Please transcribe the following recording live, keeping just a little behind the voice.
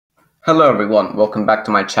Hello everyone, welcome back to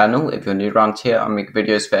my channel. If you're new around here, I make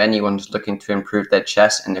videos for anyone who's looking to improve their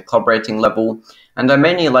chess and their collaborating level. And I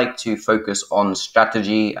mainly like to focus on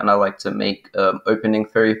strategy, and I like to make opening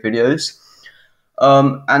theory videos.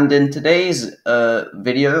 And in today's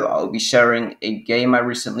video, I'll be sharing a game I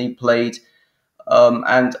recently played.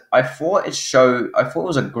 And I thought it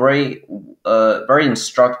was a great, very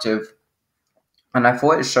instructive, and I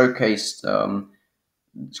thought it showcased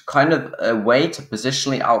kind of a way to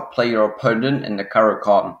positionally outplay your opponent in the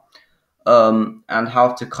Caro-Kann, and how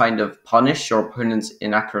to kind of punish your opponent's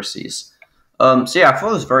inaccuracies. So yeah, I thought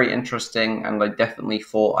it was very interesting, and I definitely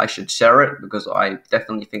thought I should share it because I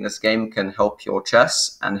definitely think this game can help your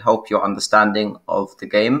chess and help your understanding of the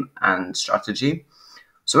game and strategy.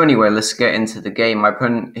 So anyway, let's get into the game. My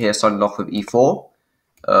opponent here started off with e4,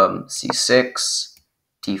 c6,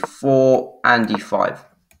 d4, and d5.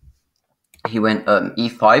 He went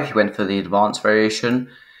e5, he went for the advanced variation.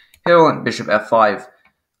 Here I went bishop f5.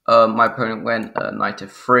 My opponent went knight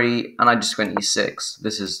f3, and I just went e6.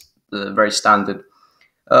 This is the very standard.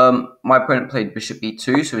 My opponent played bishop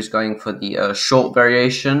e2, so he's going for the short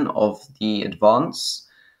variation of the advance.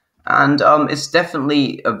 And it's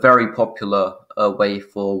definitely a very popular way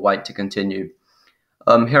for white to continue.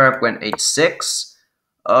 Here I went h6.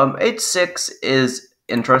 H6 is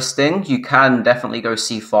interesting. You can definitely go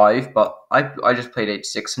c5, but I just played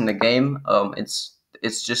h6 in the game.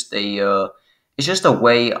 It's just a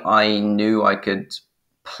way I knew I could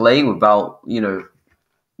play without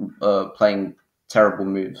playing terrible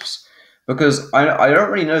moves, because I don't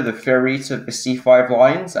really know the theory to the c5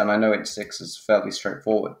 lines, and I know h6 is fairly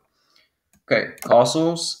straightforward. Okay,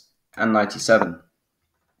 castles and knight e7.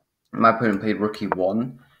 My opponent played rook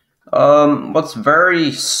e1. What's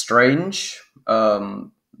very strange, because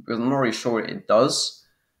I'm not really sure what it does.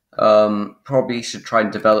 Probably should try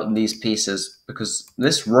and develop these pieces, because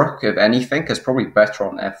this rook, if anything, is probably better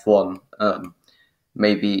on f1.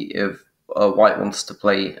 Maybe if white wants to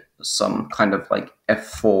play some kind of like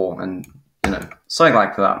f4 and something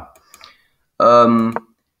like that.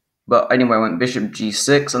 But anyway, I went bishop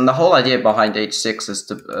g6, and the whole idea behind h6 is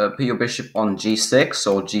to put your bishop on g6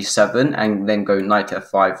 or g7 and then go knight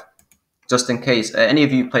f5. Just in case any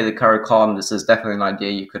of you play the Caro-Kann, this is definitely an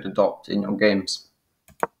idea you could adopt in your games.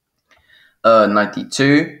 Knight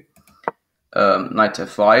d2, knight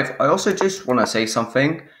f5. I also just want to say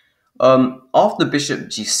something. After bishop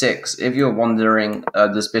g6, if you're wondering,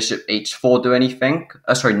 does bishop h4 do anything?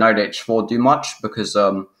 Sorry, knight h4 do much? Because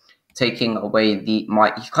taking away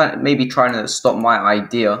he's kind of maybe trying to stop my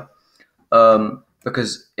idea.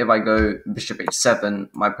 Because if I go bishop h7,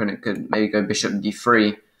 my opponent could maybe go bishop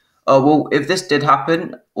d3. Well, if this did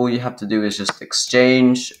happen, all you have to do is just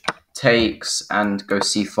exchange, takes, and go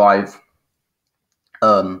c5.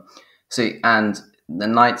 And the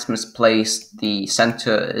knight's misplaced. The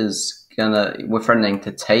center is we're threatening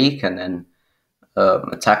to take and then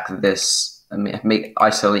attack this.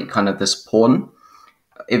 Isolate kind of this pawn.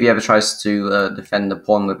 If he ever tries to defend the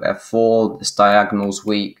pawn with f4, this diagonal's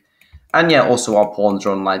weak. And yeah, also our pawns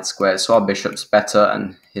are on light squares, so our bishop's better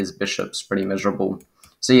and his bishop's pretty miserable.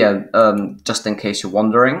 So yeah, just in case you're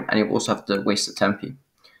wondering, and you also have to waste a tempi.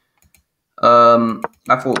 I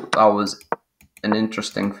thought that was an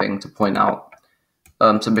interesting thing to point out.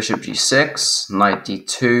 So bishop g6, knight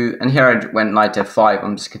d2, and here I went knight f5.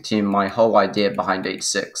 I'm just continuing my whole idea behind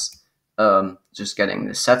h6, just getting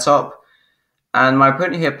this set up. And my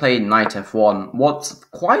opponent here played knight f1. What's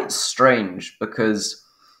quite strange, because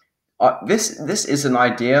this is an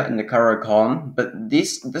idea in the Caro-Kann, but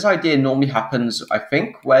this idea normally happens, I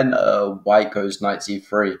think, when white goes knight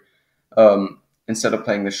c3, instead of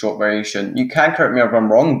playing the short variation. You can correct me if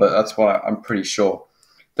I'm wrong, but that's what I'm pretty sure.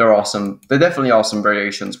 There definitely are some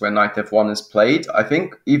variations where knight f1 is played. I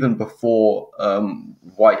think even before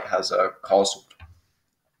white has a castle.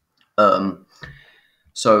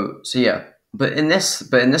 So yeah, but in this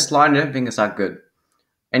line, I don't think it's that good.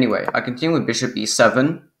 Anyway, I continue with bishop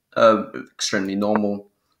e7. Extremely normal,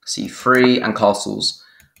 c3 and castles.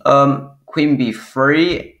 Queen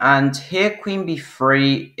b3, and here queen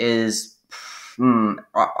b3 is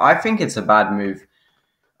I think it's a bad move.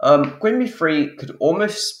 Queen b3 could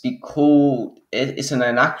almost be called, it's an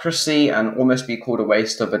inaccuracy and almost be called a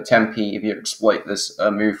waste of a tempi if you exploit this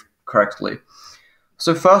move correctly.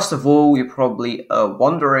 So first of all, you're probably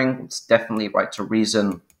wondering, it's definitely right to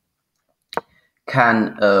reason,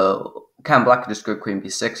 can black just go queen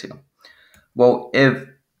b6 here? Well, if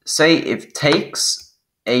takes,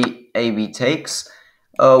 AB takes,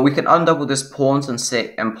 we can undouble this pawns and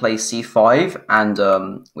play c5, and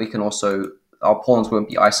we can also, our pawns won't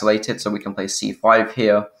be isolated, so we can play c5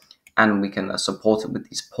 here, and we can support it with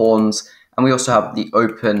these pawns. And we also have the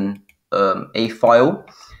open A file,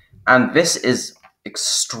 and this is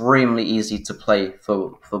extremely easy to play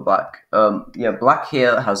for black. Yeah, black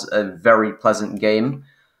here has a very pleasant game.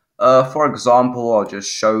 For example, I'll just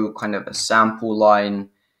show kind of a sample line.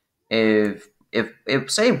 If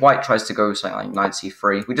say white tries to go something like knight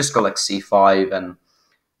c3, we just go like c5, and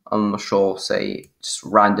I'm not sure, say just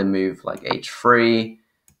random move like h3.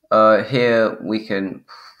 Here we can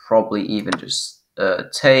probably even just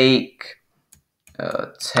takes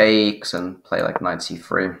and play like knight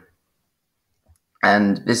c3.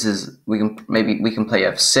 And this is we can play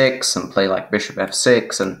f6 and play like bishop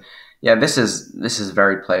f6, and yeah, this is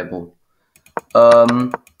very playable.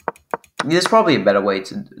 There's probably a better way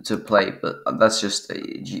to play, but that's just,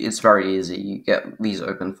 it's very easy. You get these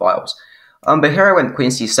open files. But here I went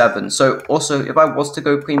queen c7. So also, if I was to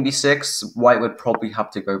go queen b6, white would probably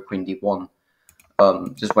have to go queen d1,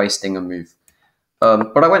 just wasting a move.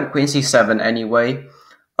 But I went queen c7 anyway.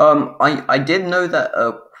 I did know that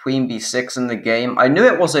queen b6 in the game. I knew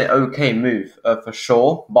it was an okay move for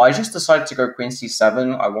sure, but I just decided to go queen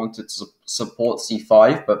c7. I wanted to support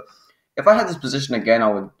c5, but if I had this position again,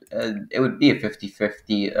 I would. It would be a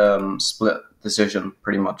 50-50 split decision,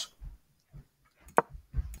 pretty much.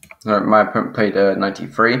 My opponent played knight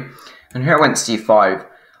e3, and here I went c5.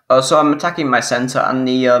 So I'm attacking my center, and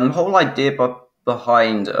the whole idea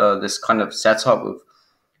behind this kind of setup with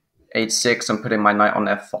h6 and putting my knight on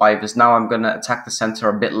f5 is now I'm going to attack the center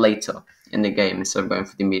a bit later in the game instead of going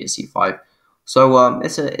for the immediate c5. So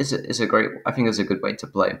it's a great. I think it's a good way to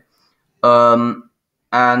play.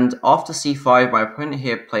 And after c5, my opponent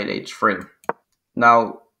here played h3.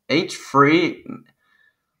 Now, h3,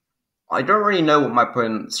 I don't really know what my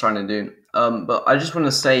opponent's trying to do. But I just want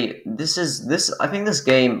to say, I think this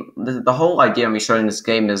game, the whole idea of me showing this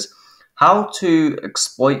game is how to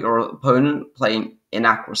exploit your opponent playing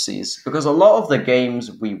inaccuracies. Because a lot of the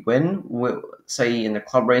games we win, say in the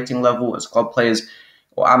club rating level, as club players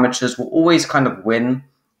or amateurs, will always kind of win,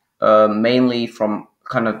 mainly from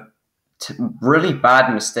kind of really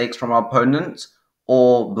bad mistakes from our opponent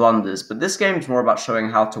or blunders. But this game is more about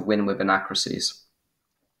showing how to win with inaccuracies.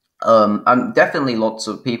 And definitely lots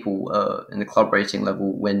of people in the club rating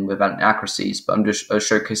level win with inaccuracies, but I'm just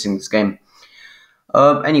showcasing this game.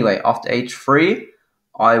 Anyway, after h3,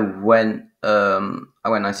 I went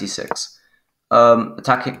knight c6,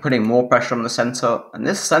 attacking, putting more pressure on the center, and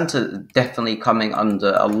this center is definitely coming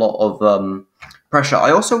under a lot of pressure.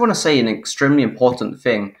 I also want to say an extremely important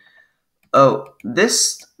thing.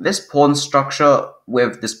 This pawn structure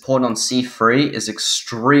with this pawn on c3 is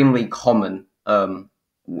extremely common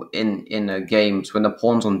in games when the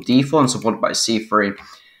pawn's on d4 and supported by c3.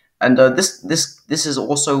 And this is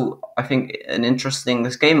also, I think, an interesting.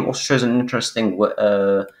 This game also shows an interesting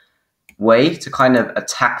way to kind of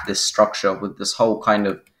attack this structure with this whole kind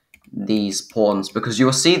of these pawns, because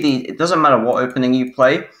you'll see it doesn't matter what opening you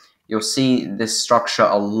play, you'll see this structure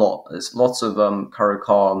a lot. There's lots of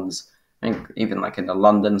Caro-Kanns. I think even like in the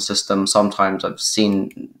London system, sometimes I've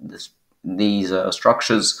seen these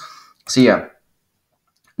structures. So yeah,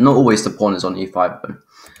 not always the pawn is on e5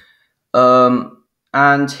 though.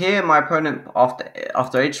 And here my opponent after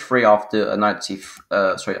h3, after knight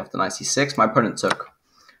c6, my opponent took.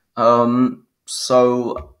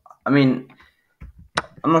 So I mean,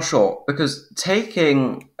 I'm not sure, because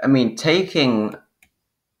taking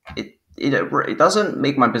it doesn't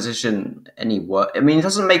make my position any worse. I mean, it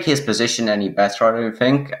doesn't make his position any better, I don't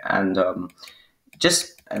think. And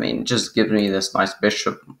just gives me this nice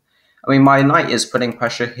bishop. I mean, my knight is putting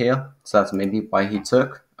pressure here, so that's maybe why he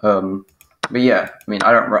took. But yeah, I mean,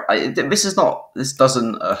 this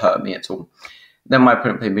doesn't hurt me at all. Then my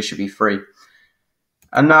opponent played bishop e3,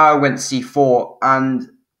 and now I went c4,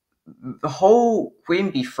 and the whole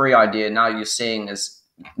queen b3 idea now you're seeing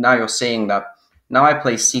that now I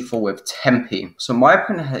play c4 with tempi. So my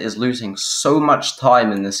opponent is losing so much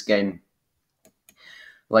time in this game,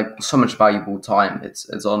 like so much valuable time.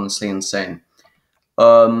 It's honestly insane.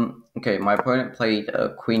 Okay, my opponent played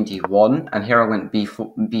queen d1, and here I went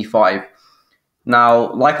b5.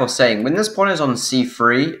 Now, like I was saying, when this pawn is on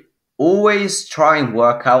c3, always try and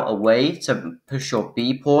work out a way to push your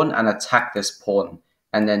b pawn and attack this pawn.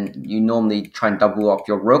 And then you normally try and double up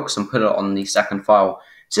your rooks and put it on the second file.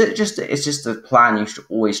 So it's just a plan you should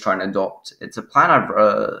always try and adopt. It's a plan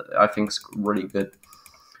I think is really good.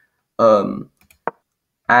 And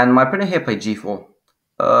my opponent here played g4.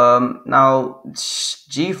 Now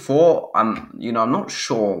g4, I'm not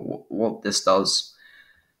sure what this does.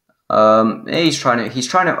 He's trying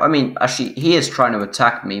to. I mean, actually, he is trying to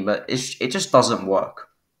attack me, but it just doesn't work.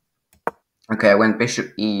 Okay, I went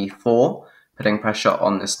bishop e4, putting pressure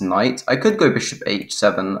on this knight. I could go bishop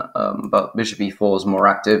h7, but bishop e4 is more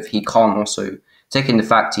active. He can't also, taking the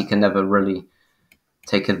fact he can never really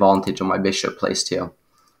take advantage of my bishop placed here.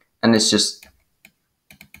 And it's just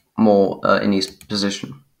more in his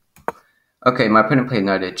position. Okay, my opponent played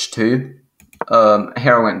knight h2.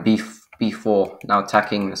 Here I went b4, now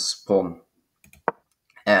attacking this pawn.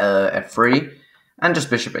 F3, and just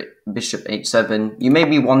bishop h7. You may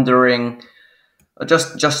be wondering,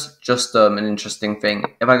 just an interesting thing.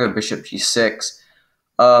 If I go bishop g6,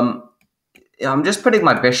 I'm just putting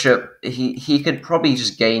my bishop. He could probably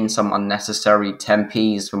just gain some unnecessary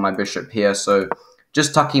tempes from my bishop here. So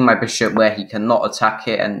just tucking my bishop where he cannot attack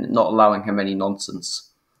it and not allowing him any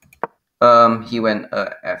nonsense. He went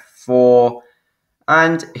f4,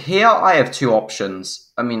 and here I have two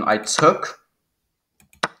options. I mean, I took.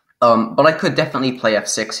 But I could definitely play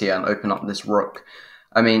f6 here and open up this rook.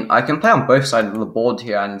 I mean, I can play on both sides of the board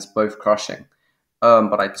here, and it's both crushing.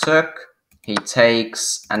 But I took, he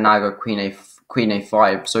takes, and now I go queen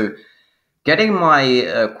a5. So getting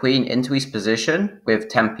my queen into his position with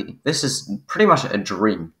tempi. This is pretty much a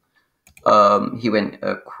dream. He went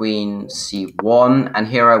queen c1, and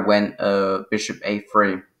here I went bishop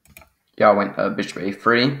a3. Yeah, I went bishop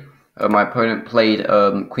a3. My opponent played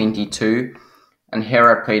queen d2. And here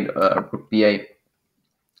I played rook b8.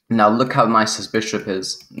 Now look how nice his bishop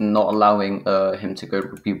is, not allowing him to go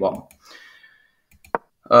rook b1.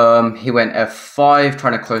 He went f5,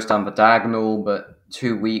 trying to close down the diagonal, but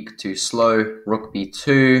too weak, too slow. Rook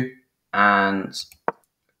b2, and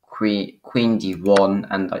queen d1,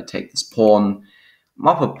 and I take this pawn. I'm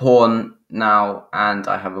up a pawn now, and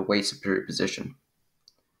I have a way superior position.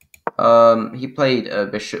 He played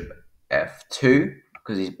bishop f2,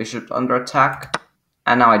 because his bishop's under attack.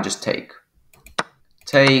 And now I just take.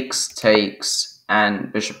 Takes,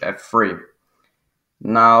 and bishop f3.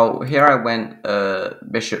 Now, here I went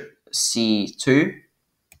bishop c2,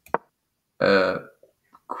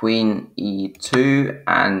 queen e2,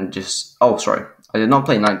 and just... Oh, sorry. I did not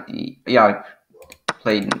play knight d... Yeah, I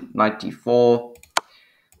played knight d4.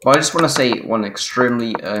 But I just want to say one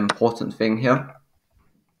extremely important thing here.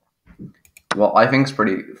 What I think is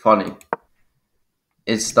pretty funny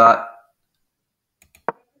is that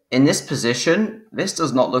in this position, this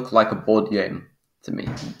does not look like a board game to me.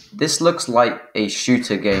 This looks like a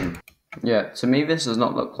shooter game. Yeah, to me this does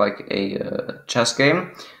not look like a chess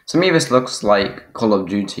game. To me this looks like Call of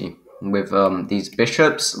Duty with these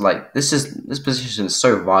bishops. Like this position is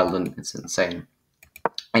so violent, it's insane.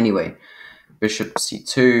 Anyway, bishop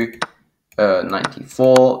c2, knight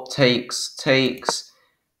d4, takes.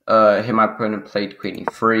 Here my opponent played queen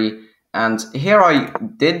e3. And here I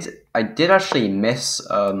did actually miss,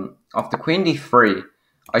 after queen d3,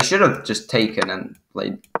 I should have just taken and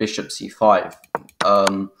played bishop c5.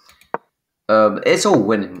 It's all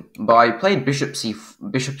winning, but I played bishop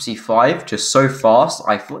c5 just so fast,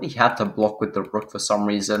 I thought he had to block with the rook for some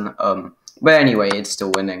reason. But anyway, it's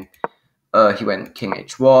still winning. He went king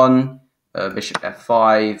h1, bishop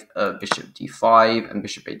f5, bishop d5, and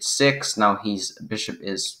bishop h6. Now his bishop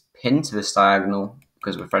is pinned to this diagonal,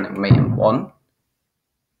 because we're threatening mate in 1.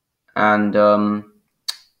 And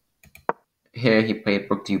here he played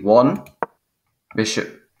rook d1,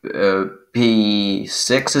 bishop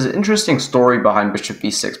b6. There's an interesting story behind bishop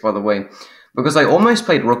b6, by the way, because I almost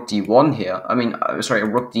played rook d1 here. I mean, sorry,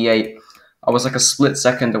 rook d8. I was like a split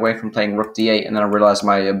second away from playing rook d8, and then I realized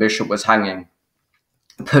my bishop was hanging.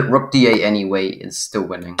 But rook d8 anyway is still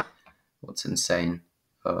winning. What's insane.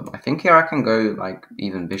 I think here I can go like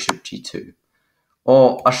even bishop g2.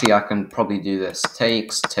 Or actually, I can probably do this.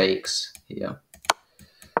 Takes here.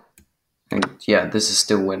 And yeah, this is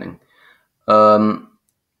still winning.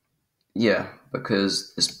 Yeah,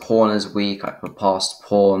 because this pawn is weak. I have a passed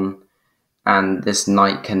pawn, and this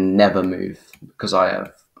knight can never move because I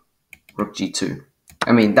have rook g2.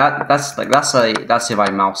 I mean that's if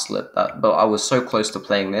I mouse slip that. But I was so close to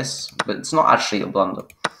playing this, but it's not actually a blunder.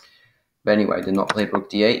 But anyway, I did not play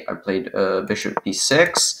rook d8. I played bishop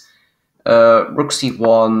b6. Rook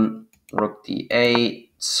c1, rook d8,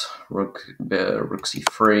 rook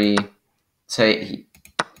c3.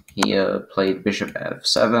 He played bishop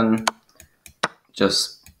f7.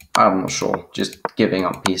 I'm not sure, just giving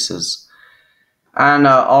up pieces. And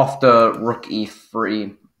after rook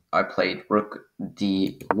e3, I played rook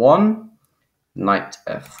d1, knight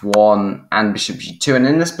f1, and bishop g2. And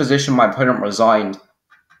in this position, my opponent resigned.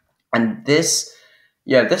 And this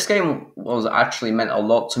game was actually meant a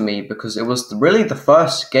lot to me because it was really the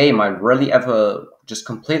first game I really ever just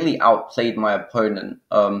completely outplayed my opponent.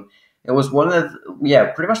 It was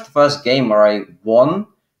pretty much the first game where I won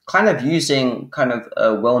kind of using kind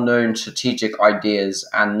of well-known strategic ideas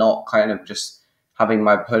and not kind of just having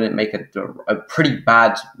my opponent make a pretty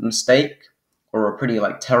bad mistake or a pretty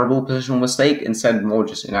like terrible positional mistake, instead more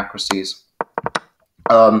just inaccuracies.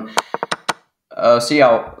 So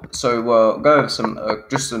yeah, go over some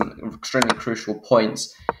just some extremely crucial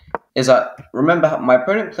points. Is that, remember, my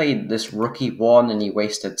opponent played this rookie 1 and he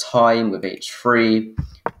wasted time with h3,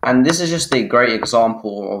 and this is just a great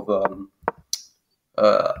example of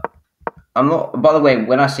I'm not, by the way,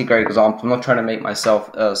 when I say great example, I'm not trying to make myself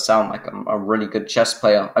sound like I'm a really good chess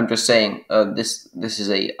player. I'm just saying this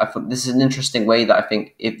is an interesting way that I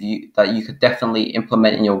think you could definitely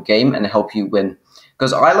implement in your game and help you win.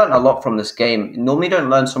 Because I learned a lot from this game. You normally don't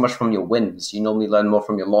learn so much from your wins. You normally learn more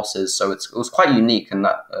from your losses. So it was quite unique in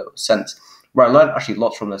that sense, where I learned actually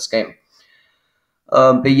lots from this game.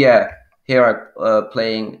 But yeah, here I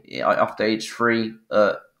playing after h3.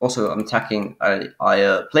 Also, I'm attacking. I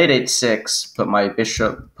played h6, put my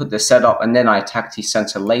bishop, put the setup, and then I attacked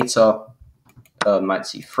e-center later. Knight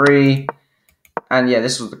c3, and yeah,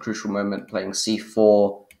 this was the crucial moment, playing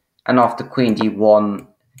c4, and after queen d1,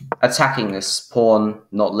 attacking this pawn,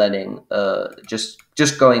 not letting,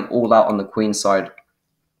 just going all out on the queen side.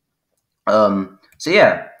 So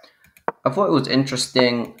yeah, I thought it was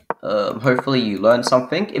interesting. Hopefully you learned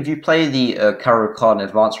something. If you play the Caro-Kann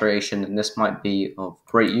advanced variation, then this might be of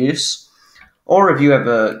great use. Or if you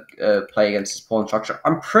ever play against this pawn structure,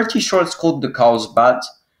 I'm pretty sure it's called the Carlsbad.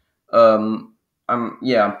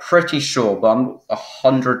 I'm pretty sure, but I'm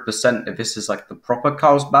 100% if this is like the proper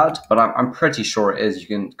Carlsbad, but I'm pretty sure it is. You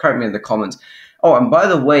can correct me in the comments. Oh, and by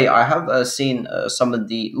the way, I have seen some of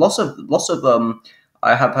the lots of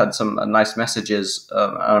I have had some nice messages.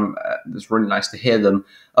 It's really nice to hear them.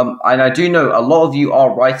 And I do know a lot of you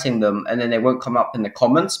are writing them, and then they won't come up in the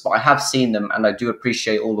comments. But I have seen them, and I do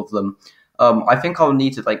appreciate all of them. I think I'll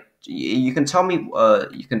need to you can tell me.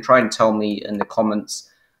 You can try and tell me in the comments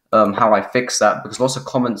how I fix that, because lots of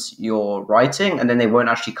comments you're writing, and then they won't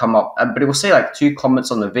actually come up. But it will say like 2 comments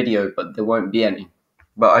on the video, but there won't be any.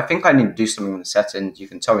 But I think I need to do something in the settings. You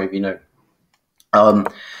can tell me if you know.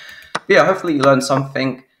 Yeah, hopefully you learned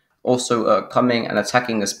something. Also, coming and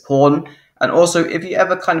attacking this pawn. And also, if you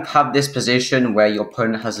ever kind of have this position where your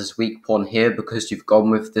opponent has this weak pawn here because you've gone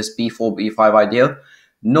with this b4, b5 idea,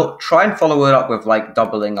 try and follow it up with like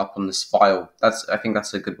doubling up on this file. I think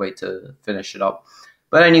that's a good way to finish it up.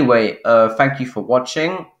 But anyway, thank you for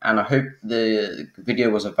watching, and I hope the video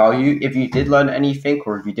was of value. If you did learn anything,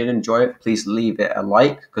 or if you did enjoy it, please leave it a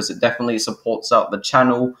like, because it definitely supports out the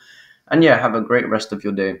channel. And yeah, have a great rest of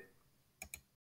your day.